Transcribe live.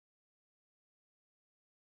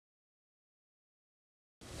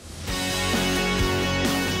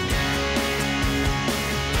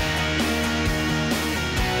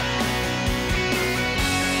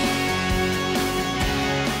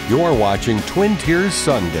You're watching Twin Tiers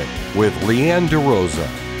Sunday with Leanne DeRosa.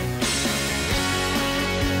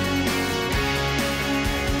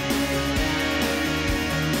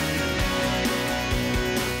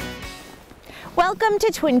 Welcome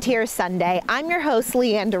to Twin Tiers Sunday. I'm your host,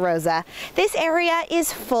 Leanne DeRosa. This area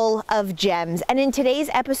is full of gems, and in today's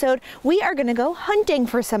episode, we are going to go hunting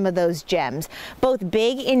for some of those gems, both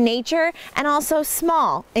big in nature and also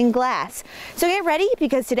small in glass. So get ready,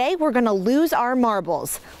 because today we're going to lose our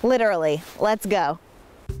marbles. Literally. Let's go.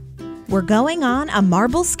 We're going on a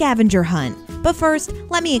marble scavenger hunt. But first,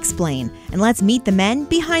 let me explain, and let's meet the men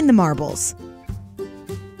behind the marbles.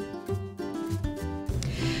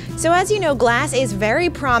 So as you know, glass is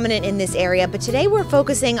very prominent in this area, but today we're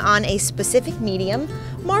focusing on a specific medium,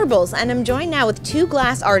 marbles. And I'm joined now with two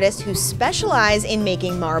glass artists who specialize in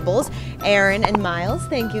making marbles, Aaron and Miles.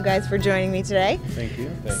 Thank you guys for joining me today. Thank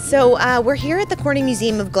you. So we're here at the Corning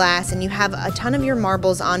Museum of Glass, and you have a ton of your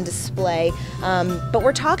marbles on display, but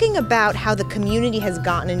we're talking about how the community has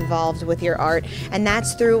gotten involved with your art, and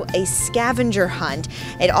that's through a scavenger hunt.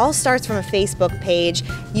 It all starts from a Facebook page.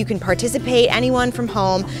 You can participate, anyone from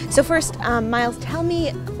home. So first, Miles, tell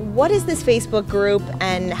me, what is this Facebook group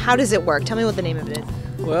and how does it work? Tell me what the name of it is.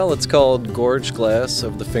 Well, it's called Gorge Glass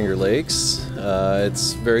of the Finger Lakes.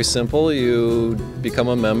 It's very simple. You become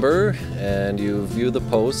a member and you view the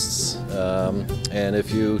posts. And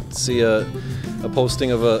if you see a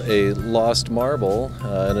posting of a lost marble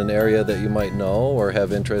in an area that you might know or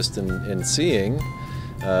have interest in seeing,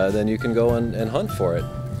 then you can go and hunt for it.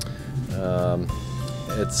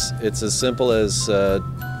 It's as simple as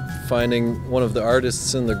finding one of the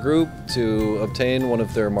artists in the group to obtain one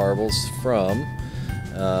of their marbles from,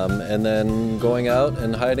 and then going out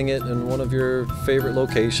and hiding it in one of your favorite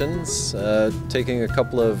locations, taking a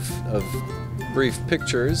couple of brief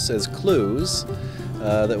pictures as clues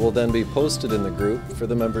that will then be posted in the group for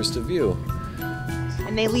the members to view.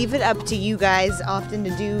 And they leave it up to you guys often to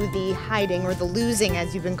do the hiding, or the losing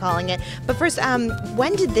as you've been calling it. But first,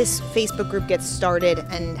 when did this Facebook group get started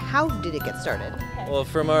and how did it get started? Well,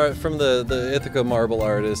 from the Ithaca marble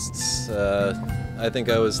artists, I think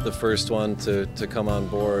I was the first one to come on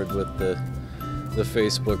board with the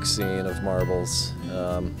Facebook scene of marbles.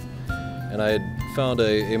 And I had found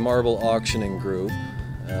a marble auctioning group,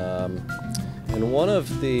 and one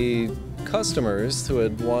of the customers who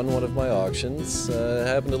had won one of my auctions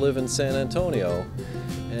happened to live in San Antonio.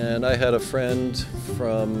 And I had a friend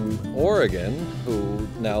from Oregon who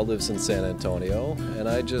now lives in San Antonio, and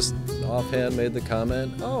I just offhand made the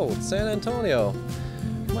comment, "Oh, San Antonio,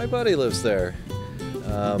 my buddy lives there."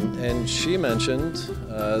 And she mentioned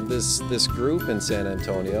this group in San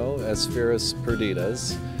Antonio, Esferas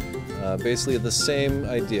Perdidas, basically the same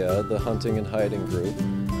idea, the hunting and hiding group.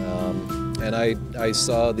 And I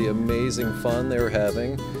saw the amazing fun they were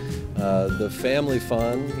having, the family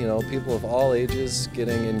fun, you know, people of all ages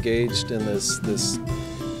getting engaged in this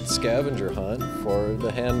scavenger hunt for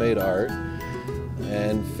the handmade art,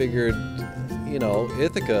 and figured, you know,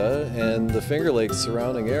 Ithaca and the Finger Lakes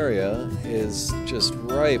surrounding area is just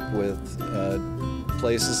ripe with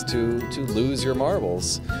places to lose your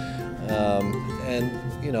marbles. And,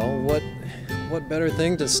 you know, what better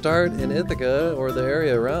thing to start in Ithaca or the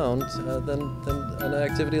area around than an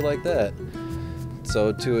activity like that?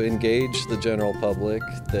 So to engage the general public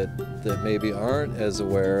that maybe aren't as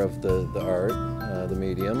aware of the art, the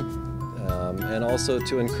medium, and also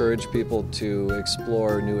to encourage people to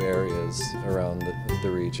explore new areas around the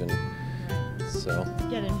region. So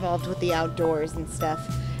Get involved with the outdoors and stuff.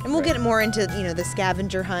 And we'll get more into, you know, the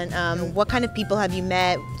scavenger hunt. What kind of people have you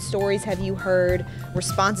met? Stories have you heard?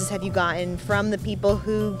 Responses have you gotten from the people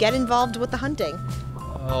who get involved with the hunting?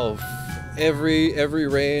 Oh, every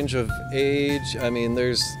range of age. I mean,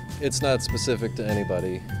 it's not specific to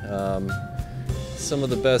anybody. Some of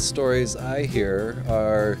the best stories I hear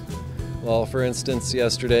are, well, for instance,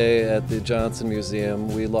 yesterday at the Johnson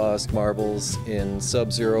Museum, we lost marbles in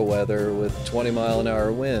sub-zero weather with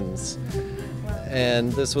 20-mile-an-hour winds.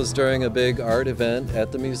 And this was during a big art event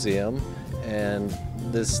at the museum, and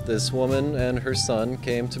this woman and her son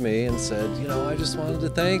came to me and said, you know, I just wanted to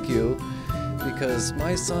thank you, because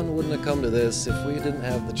my son wouldn't have come to this if we didn't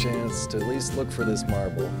have the chance to at least look for this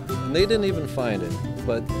marble. And they didn't even find it,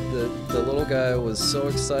 but the little guy was so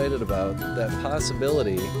excited about that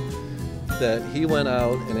possibility that he went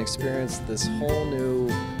out and experienced this whole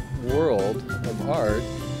new world of art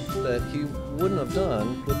that he wouldn't have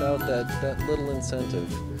done without that little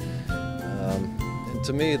incentive. And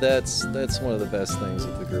to me, that's one of the best things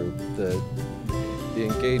of the group, the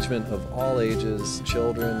engagement of all ages,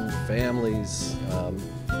 children, families,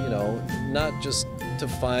 you know, not just to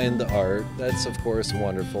find the art, that's of course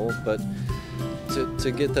wonderful, but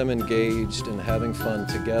to get them engaged and having fun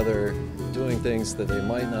together, doing things that they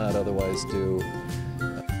might not otherwise do.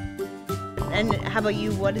 And how about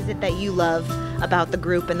you? What is it that you love about the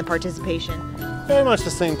group and the participation? Very much the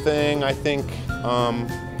same thing. I think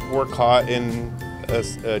we're caught in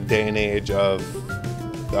a day and age of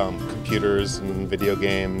computers and video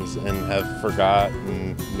games and have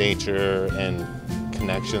forgotten nature and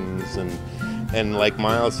connections, and like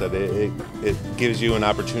Miles said, it gives you an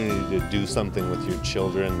opportunity to do something with your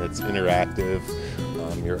children that's interactive.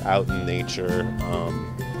 You're out in nature,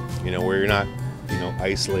 where you're not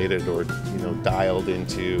isolated or dialed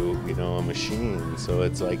into a machine. So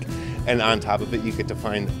it's like, and on top of it you get to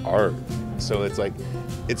find art, so it's like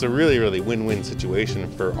it's a really, really win-win situation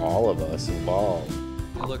for all of us involved.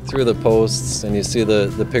 You look through the posts and you see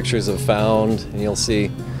the pictures of Found, and you'll see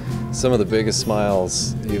some of the biggest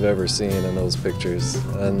smiles you've ever seen in those pictures,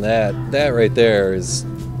 and that right there is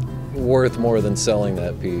worth more than selling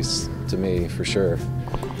that piece to me, for sure.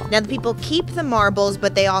 Now the people keep the marbles,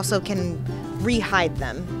 but they also can re-hide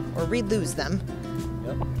them or re-lose them.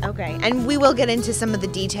 Yep. Okay, and we will get into some of the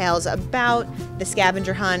details about the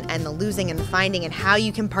scavenger hunt and the losing and the finding and how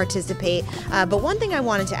you can participate. But one thing I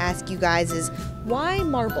wanted to ask you guys is, why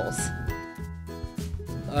marbles?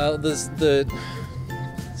 The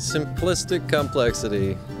simplistic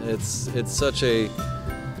complexity. It's such a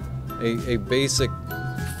basic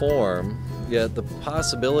form, yet the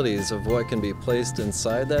possibilities of what can be placed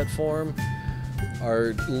inside that form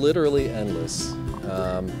are literally endless.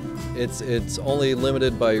 It's only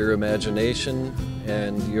limited by your imagination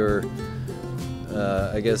and your,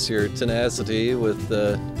 I guess, your tenacity with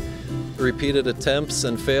the repeated attempts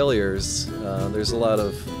and failures. There's a lot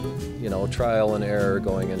of, trial and error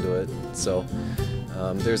going into it. So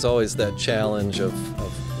there's always that challenge of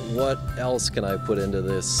what else can I put into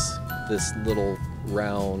this little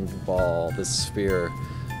round ball, this sphere.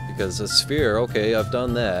 Because a sphere, okay, I've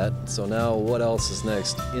done that, so now what else is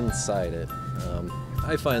next inside it?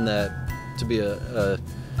 I find that to be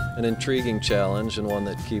an intriguing challenge, and one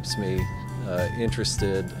that keeps me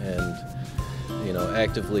interested and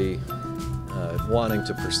actively wanting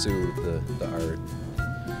to pursue the art.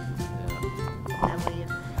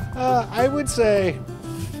 Yeah. I would say,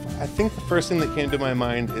 I think the first thing that came to my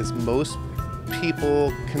mind is most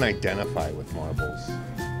people can identify with marbles.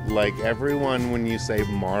 Like everyone, when you say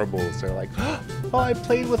marbles, they're like, oh, I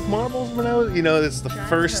played with marbles when I was, it's the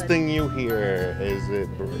first thing you hear is it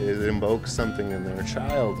invokes something in their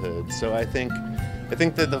childhood. So I think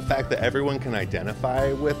that the fact that everyone can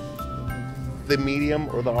identify with the medium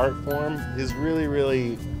or the art form is really,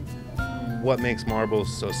 really what makes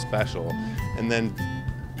marbles so special. And then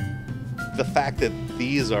the fact that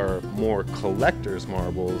these are more collector's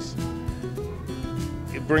marbles,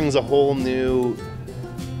 it brings a whole new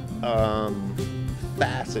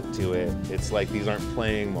facet to it. It's like these aren't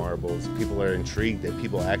playing marbles. People are intrigued that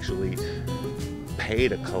people actually pay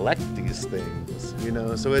to collect these things,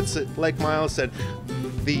 So it's like Miles said,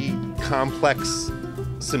 the complex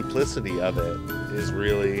simplicity of it is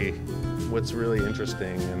really what's really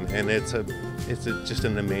interesting, and it's just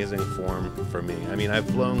an amazing form for me. I mean, I've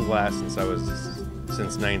blown glass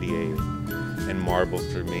since '98, and marbles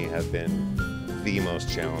for me have been the most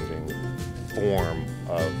challenging form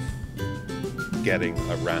of getting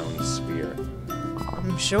a round sphere.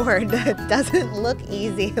 I'm sure that doesn't look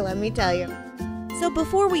easy, let me tell you. So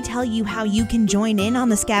before we tell you how you can join in on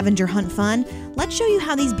the scavenger hunt fun, let's show you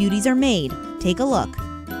how these beauties are made. Take a look.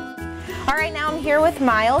 All right, now I'm here with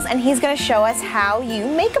Miles, and he's going to show us how you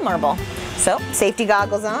make a marble. So, safety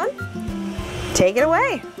goggles on. Take it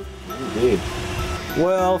away. Indeed.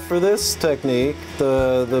 Well, for this technique,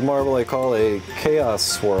 the marble I call a chaos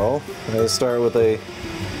swirl. I start with a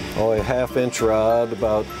 1/2-inch rod,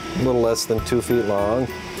 about a little less than 2 feet long,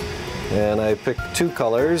 and I pick two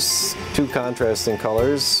colors, two contrasting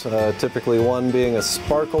colors, typically one being a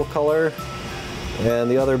sparkle color and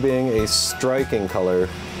the other being a striking color.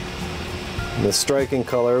 The striking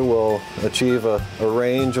color will achieve a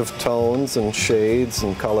range of tones and shades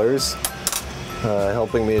and colors,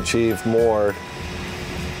 helping me achieve more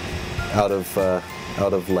out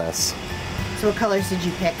of less. So what colors did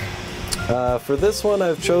you pick? For this one,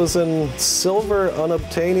 I've chosen Silver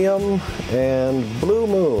Unobtainium and Blue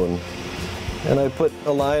Moon. And I put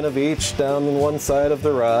a line of each down on one side of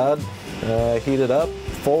the rod, heat it up,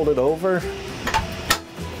 fold it over,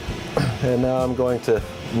 and now I'm going to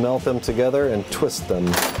melt them together and twist them.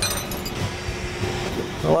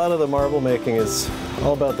 A lot of the marble making is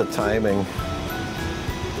all about the timing.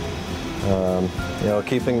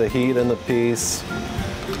 Keeping the heat in the piece,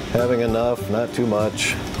 having enough, not too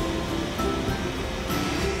much.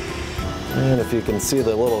 And if you can see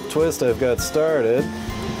the little twist I've got started,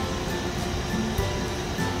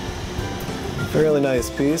 fairly nice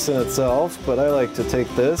piece in itself, but I like to take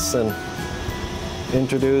this and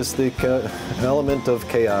introduce the element of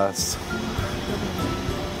chaos.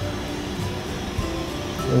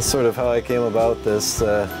 That's sort of how I came about this.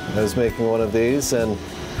 I was making one of these and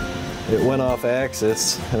it went off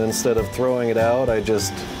axis, and instead of throwing it out, I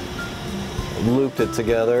just looped it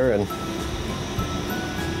together and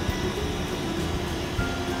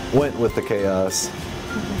went with the chaos.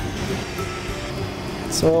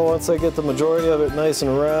 So once I get the majority of it nice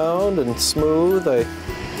and round and smooth, I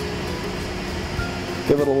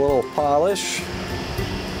give it a little polish.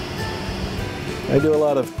 I do a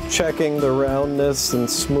lot of checking the roundness and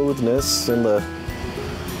smoothness in the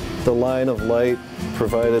line of light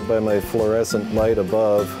provided by my fluorescent light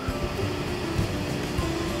above.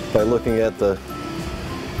 By looking at the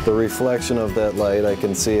reflection of that light, I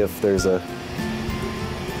can see if there's a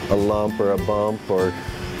lump or a bump or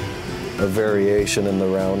a variation in the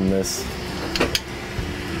roundness.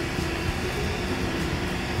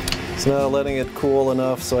 So now letting it cool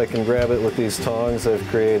enough so I can grab it with these tongs I've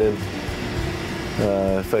created.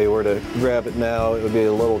 If I were to grab it now, it would be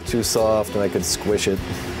a little too soft and I could squish it.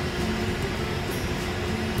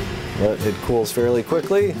 But it cools fairly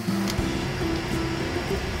quickly.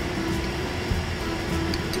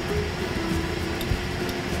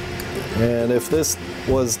 And if this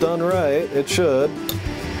was done right, it should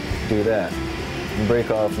do that and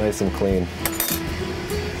break off nice and clean.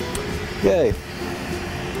 Yay!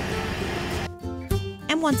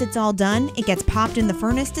 And once it's all done, it gets popped in the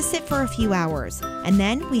furnace to sit for a few hours. And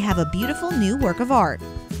then we have a beautiful new work of art.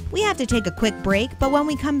 We have to take a quick break, but when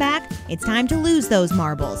we come back, it's time to lose those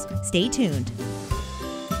marbles. Stay tuned.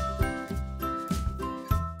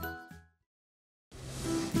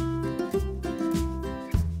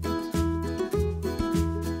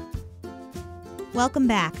 Welcome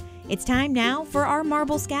back. It's time now for our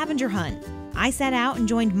marble scavenger hunt. I set out and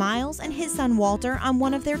joined Miles and his son Walter on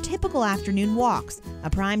one of their typical afternoon walks, a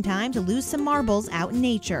prime time to lose some marbles out in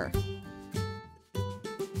nature.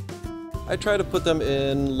 I try to put them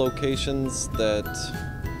in locations that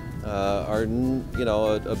are, you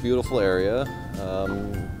know, a beautiful area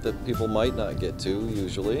that people might not get to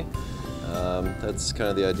usually. That's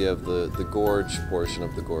kind of the idea of the gorge portion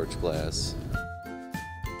of the gorge glass.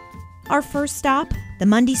 Our first stop, the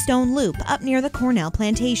Mundy Stone Loop up near the Cornell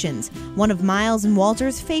Plantations, one of Miles and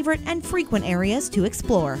Walter's favorite and frequent areas to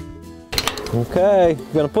explore. Okay,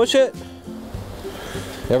 you gonna push it?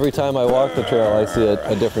 Every time I walk the trail, I see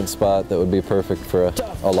a different spot that would be perfect for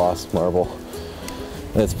a lost marble.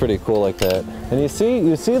 And it's pretty cool like that. And you see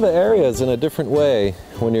the areas in a different way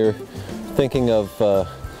when you're thinking of,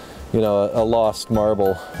 you know, a lost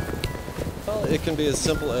marble. Well, it can be as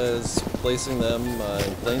simple as placing them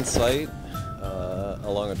in plain sight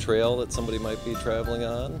along a trail that somebody might be traveling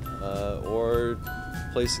on, or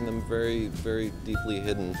placing them very, very deeply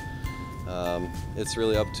hidden. It's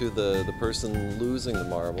really up to the person losing the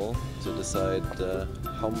marble to decide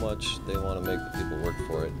how much they want to make the people work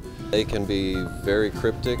for it. They can be very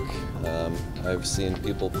cryptic. I've seen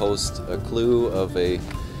people post a clue of a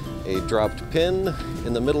dropped pin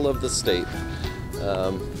in the middle of the state.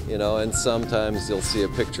 You know, and sometimes you'll see a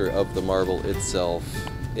picture of the marble itself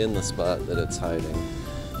in the spot that it's hiding.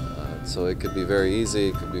 So it could be very easy,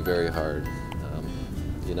 it could be very hard.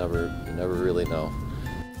 You never really know.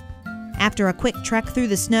 After a quick trek through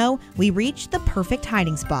the snow, we reach the perfect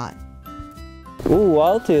hiding spot. Ooh,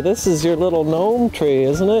 Walty, this is your little gnome tree,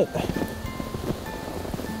 isn't it?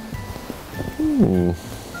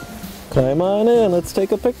 Climb on in, let's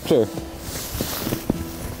take a picture.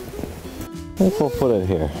 I think we'll put it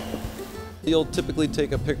here. You'll typically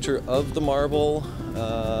take a picture of the marble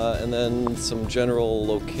and then some general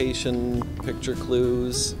location picture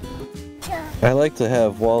clues. I like to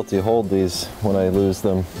have Walty hold these when I lose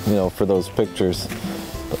them, you know, for those pictures.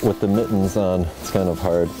 But with the mittens on, it's kind of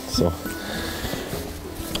hard.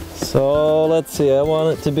 So let's see, I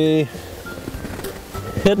want it to be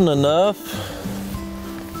hidden enough.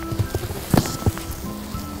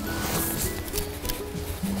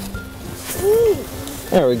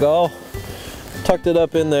 There we go. Tucked it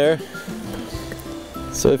up in there.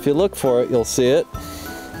 So if you look for it, you'll see it.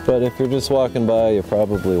 But if you're just walking by, you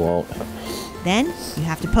probably won't. Then you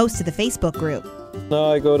have to post to the Facebook group.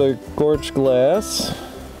 Now I go to Gorge Glass.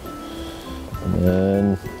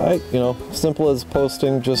 And simple as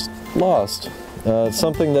posting just lost.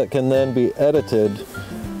 Something that can then be edited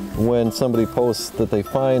when somebody posts that they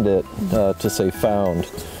find it to say found.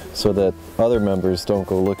 so that other members don't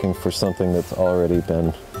go looking for something that's already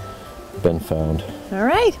been found. All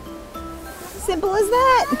right. Simple as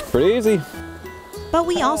that. Pretty easy. But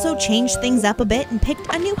we also changed things up a bit and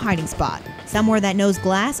picked a new hiding spot, somewhere that knows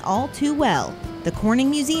Glass all too well, the Corning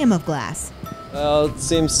Museum of Glass. It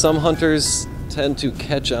seems some hunters tend to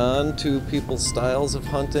catch on to people's styles of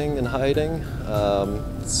hunting and hiding.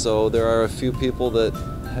 So there are a few people that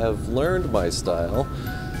have learned my style,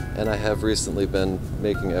 and I have recently been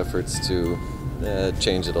making efforts to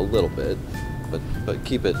change it a little bit, but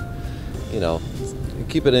keep it,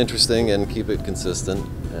 keep it interesting and keep it consistent,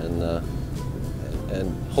 and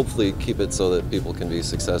hopefully keep it so that people can be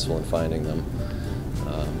successful in finding them,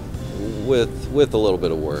 with a little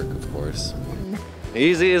bit of work, of course.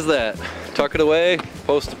 Easy as that. Tuck it away,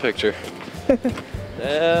 post a picture.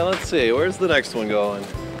 Let's see, where's the next one going?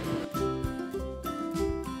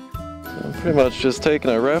 So I'm pretty much just taking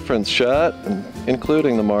a reference shot and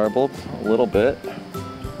including the marble a little bit.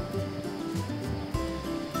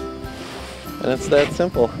 And it's that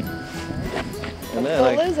simple. And then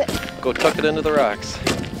I go tuck it into the rocks.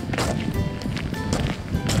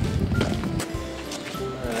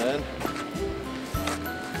 And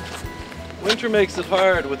winter makes it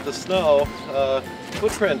hard with the snow.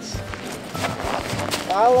 Footprints.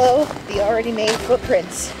 Follow the already made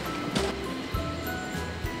footprints.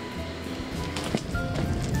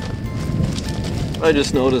 I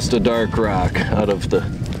just noticed a dark rock out of the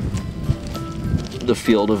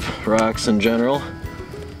field of rocks in general.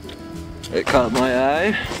 It caught my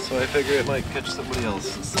eye, so I figure it might catch somebody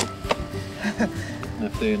else's.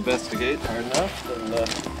 If they investigate hard enough, then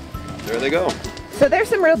there they go. So there's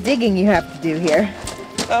some real digging you have to do here.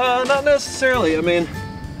 Not necessarily. I mean,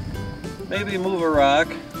 maybe move a rock.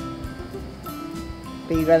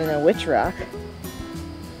 But you gotta know which rock.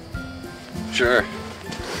 Sure.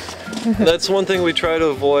 That's one thing we try to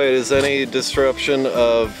avoid, is any disruption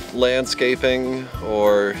of landscaping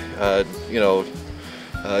or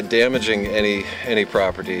damaging any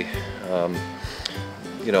property.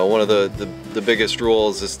 One of the biggest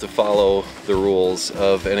rules is to follow the rules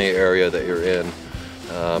of any area that you're in.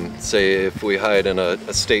 Say if we hide in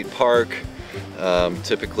a state park,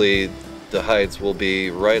 typically the hides will be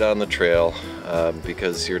right on the trail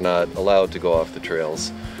because you're not allowed to go off the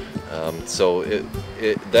trails. So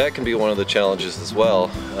that can be one of the challenges as well,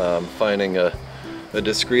 finding a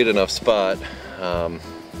discreet enough spot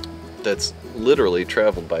that's literally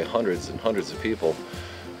traveled by hundreds and hundreds of people.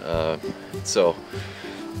 So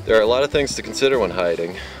there are a lot of things to consider when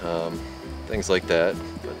hiding, things like that.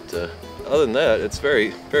 But other than that, it's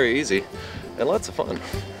very, very easy and lots of fun.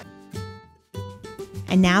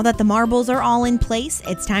 And now that the marbles are all in place,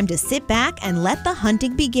 it's time to sit back and let the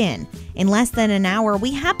hunting begin. In less than an hour,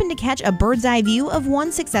 we happen to catch a bird's eye view of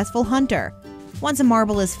one successful hunter. Once a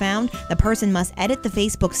marble is found, the person must edit the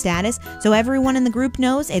Facebook status so everyone in the group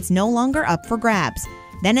knows it's no longer up for grabs.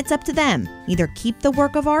 Then it's up to them. Either keep the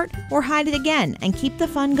work of art or hide it again and keep the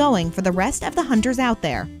fun going for the rest of the hunters out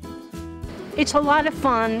there. It's a lot of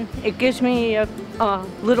fun. It gives me a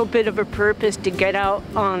little bit of a purpose to get out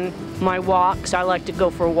on my walks. I like to go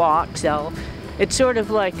for walks, so it's sort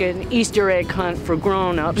of like an Easter egg hunt for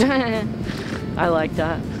grown-ups. I like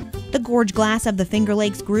that. The Gorge Glass of the Finger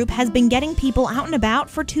Lakes group has been getting people out and about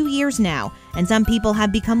for 2 years now, and some people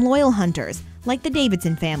have become loyal hunters, like the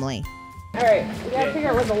Davidson family. All right, we gotta figure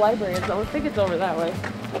out where the library is. I think it's over that way.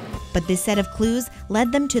 But this set of clues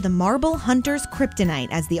led them to the Marble Hunter's kryptonite,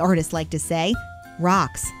 as the artists like to say,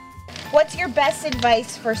 rocks. What's your best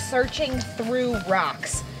advice for searching through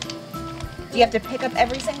rocks? Do you have to pick up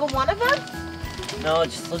every single one of them? No,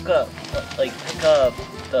 just look up, pick up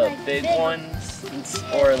the big ones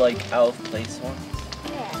or out of place ones.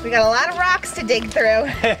 We got a lot of rocks to dig through.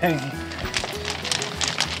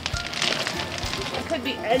 It could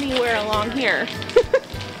be anywhere along here.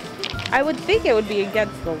 I would think it would be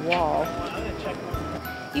against the wall.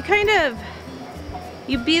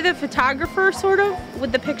 You be the photographer, sort of,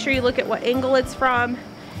 with the picture. You look at what angle it's from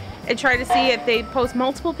and try to see if they post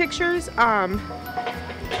multiple pictures.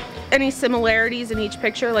 Any similarities in each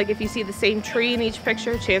picture, like if you see the same tree in each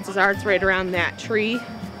picture, chances are it's right around that tree.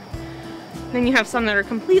 Then you have some that are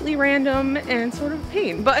completely random and sort of a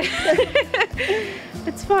pain, but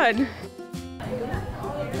it's fun.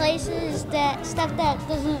 Places stuff that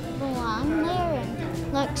doesn't belong there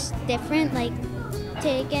and looks different, like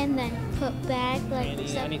taken then put back,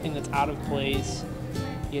 anything that's out of place,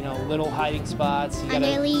 little hiding spots. You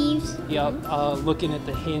under leaves. Yep. Looking at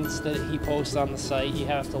the hints that he posts on the site, you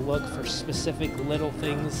have to look for specific little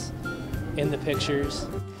things in the pictures.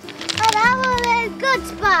 Oh, that was a good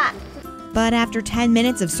spot. But after 10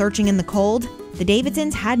 minutes of searching in the cold, the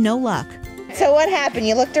Davidsons had no luck. So what happened?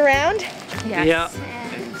 You looked around? Yes.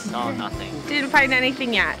 Yeah. Saw nothing. Didn't find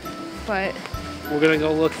anything yet, but We're gonna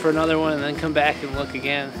go look for another one and then come back and look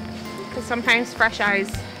again. because sometimes fresh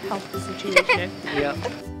eyes help the situation. Yep.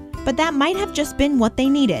 But that might have just been what they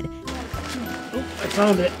needed, I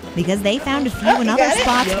found it. because they found a few in other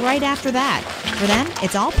spots right after that. For them,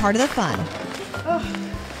 it's all part of the fun.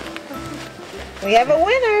 We have a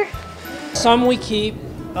winner. Some we keep,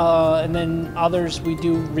 and then others we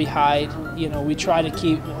do rehide. You know, we try to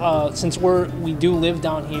keep, since we do live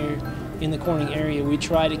down here in the Corning area, we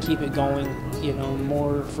try to keep it going, you know,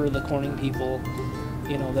 more for the Corning people,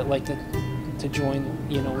 you know, that like to join.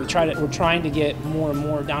 You know, we're trying to get more and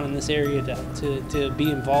more down in this area to be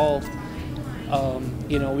involved.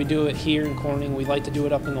 You know, we do it here in Corning. We like to do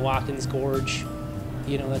it up in the Watkins Gorge.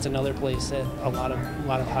 You know, that's another place that a lot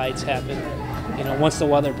of hides happen. You know, once the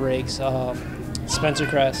weather breaks, Spencer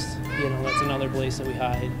Crest, you know, that's another place that we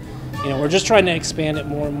hide. You know, we're just trying to expand it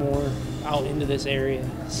more and more out into this area.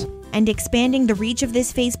 And expanding the reach of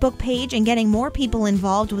this Facebook page and getting more people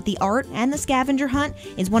involved with the art and the scavenger hunt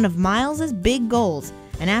is one of Miles's big goals.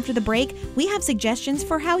 And after the break, we have suggestions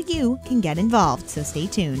for how you can get involved, so stay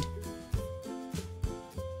tuned.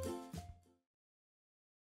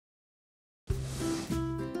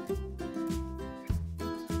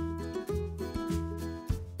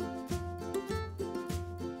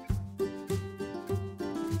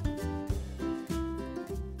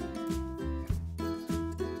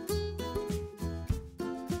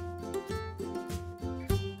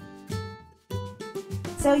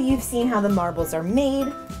 So you've seen how the marbles are made,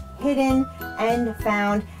 hidden, and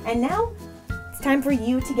found, and now it's time for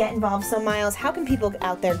you to get involved. So Miles, how can people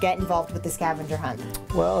out there get involved with the scavenger hunt?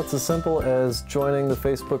 Well, it's as simple as joining the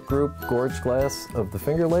Facebook group Gorge Glass of the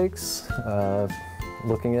Finger Lakes,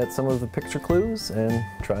 looking at some of the picture clues, and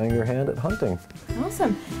trying your hand at hunting.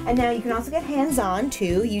 Awesome. And now you can also get hands-on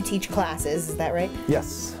too. You teach classes, is that right?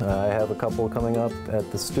 Yes, I have a couple coming up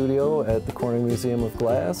at the studio at the Corning Museum of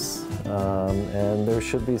Glass, and there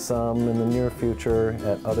should be some in the near future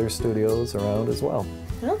at other studios around as well.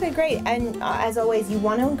 Okay, great. And as always, you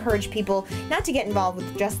want to encourage people not to get involved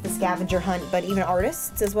with just the scavenger hunt, but even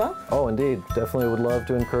artists as well? Oh, indeed. Definitely would love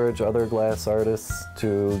to encourage other glass artists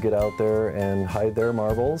to get out there and hide their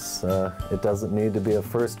marbles. It doesn't need to be a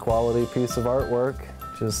first quality piece of artwork,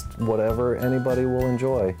 just whatever anybody will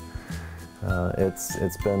enjoy.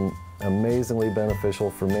 It's been amazingly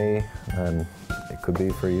beneficial for me, and it could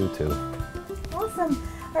be for you too. Awesome.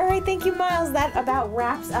 All right, thank you, Miles. That about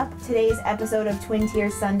wraps up today's episode of Twin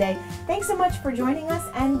Tiers Sunday. Thanks so much for joining us,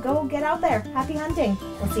 and go get out there. Happy hunting.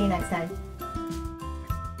 We'll see you next time.